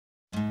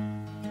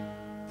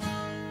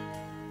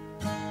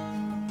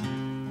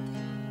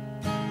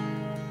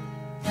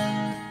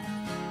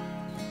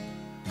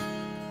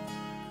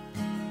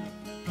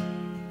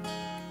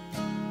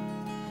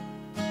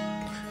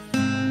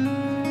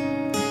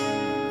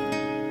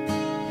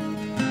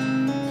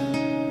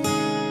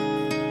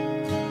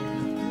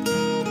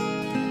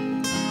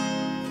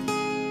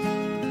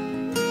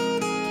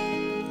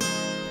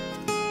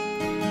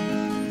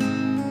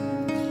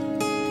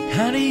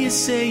How do you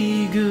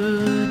say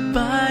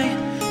goodbye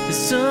to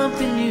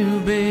something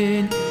you've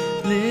been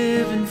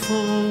living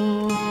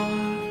for?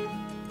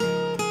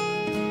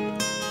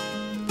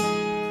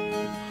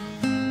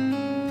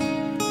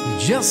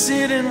 Just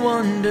sit and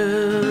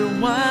wonder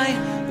why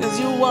as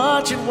you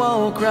watch it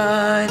walk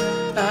right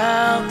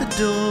out the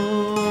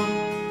door.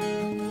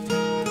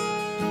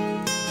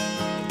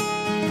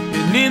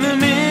 And in the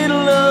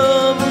middle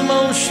of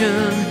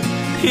emotion,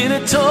 in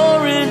a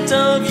torrent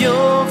of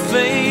your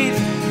faith,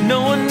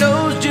 no one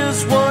knows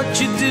just what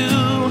you do,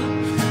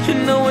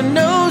 and no one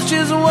knows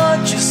just what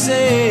you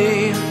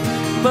say.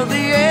 But the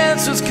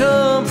answers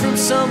come from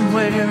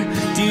somewhere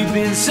deep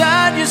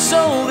inside your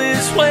soul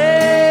this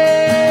way.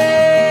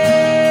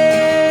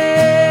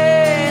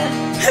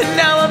 And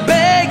now I'm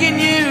begging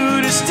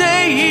you to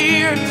stay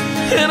here,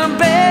 and I'm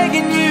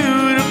begging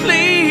you to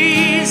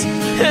please,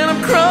 and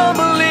I'm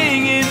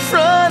crumbling in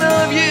front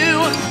of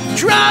you,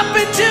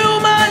 dropping to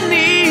my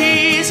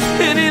knees.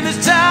 And in this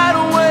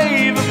tidal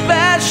wave of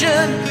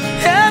passion,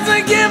 as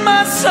I give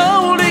my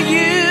soul to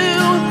you,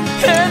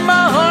 and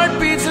my heart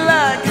beats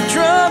like a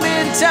drum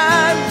in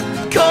time,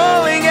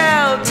 calling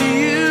out to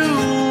you,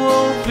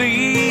 oh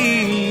please,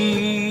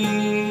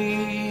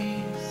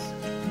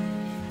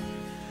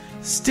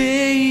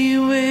 stay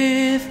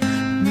with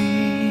me.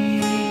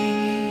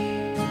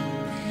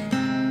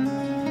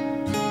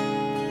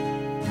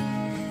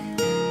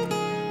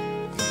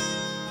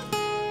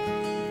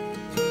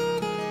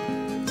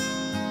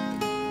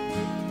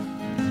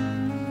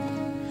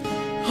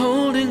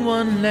 Holding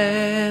one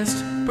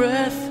last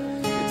breath,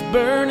 it's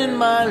burning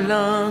my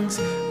lungs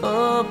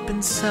up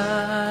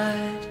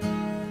inside.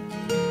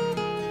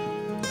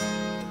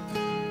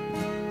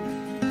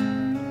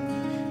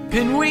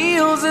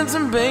 Pinwheels and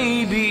some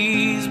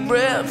baby's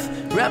breath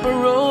wrap a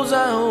rose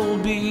I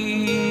hold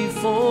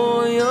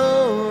before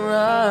your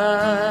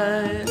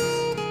eyes.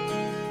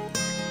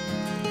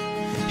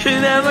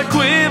 And as I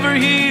quiver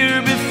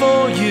here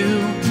before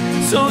you,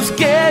 so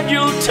scared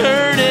you'll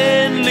turn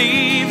and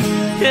leave,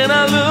 and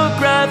I look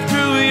right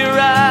through your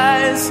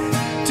eyes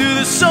to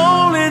the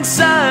soul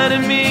inside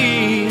of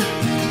me,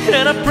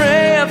 and I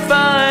pray I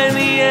find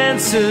the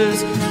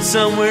answers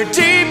somewhere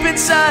deep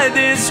inside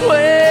this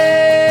way.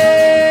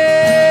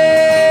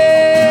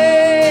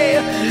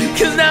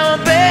 'Cause now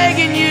I'm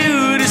begging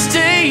you to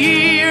stay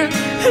here,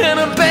 and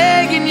I'm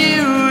begging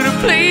you to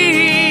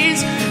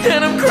please,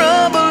 and I'm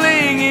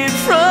crumbling in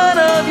front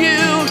of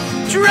you,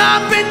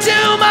 dropping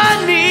to my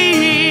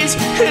knees.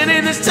 And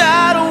in this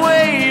tidal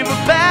wave of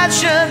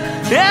passion,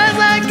 as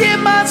I give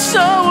my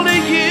soul to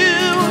you,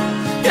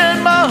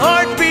 and my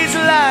heart beats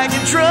like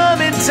a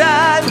drum in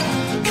time,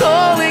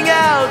 calling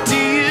out to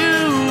you,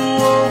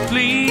 oh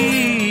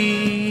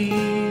please,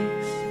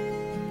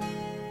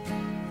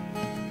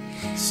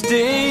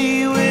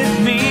 stay with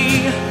me.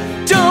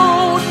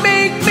 Don't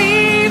make me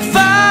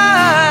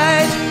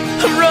fight,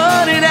 I'm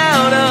running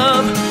out of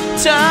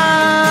time.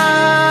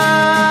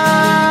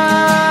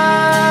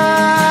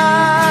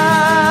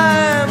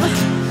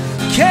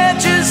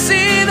 Can't you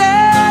see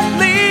that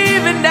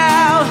leaving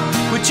now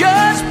would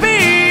just be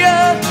a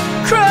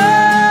crime?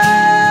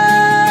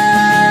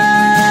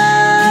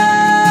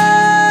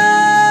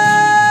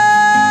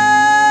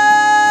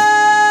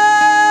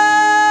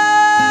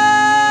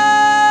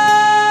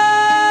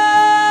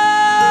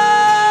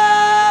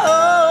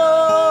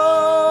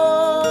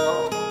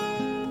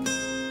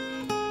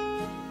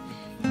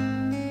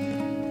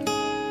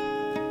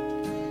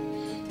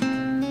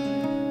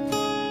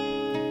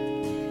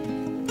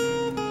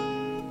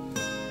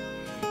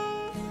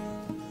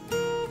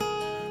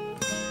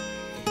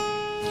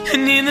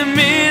 And in the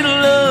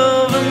middle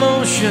of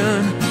emotion,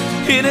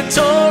 in a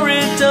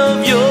torrent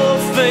of your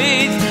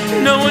faith,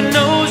 no one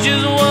knows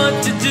just what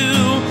to do,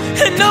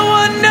 and no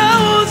one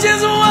knows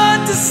just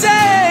what to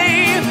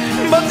say.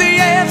 But the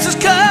answers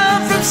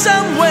come from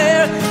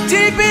somewhere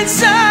deep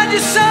inside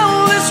your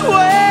soul this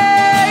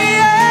way.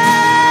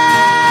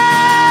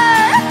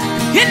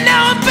 And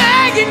now I'm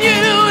begging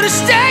you to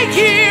stay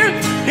here,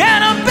 and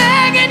I'm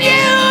begging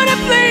you to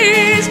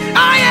please.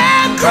 I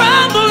am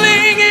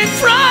crumbling in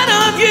front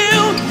of you,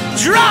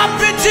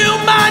 dropping to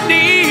my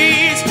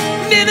knees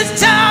in this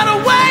tidal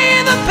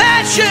wave of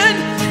passion,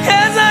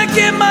 as I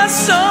give my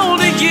soul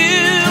to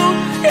you,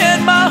 and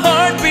my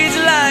heart beats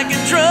like a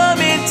drum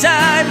in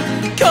time,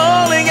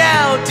 calling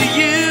out to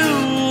you,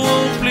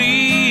 oh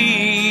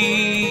please,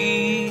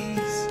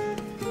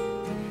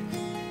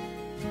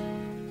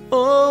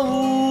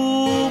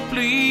 oh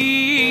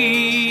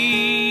please,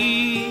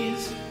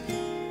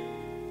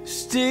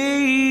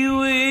 stay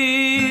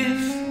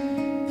with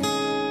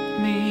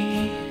me.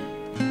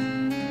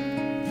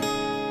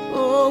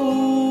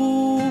 Oh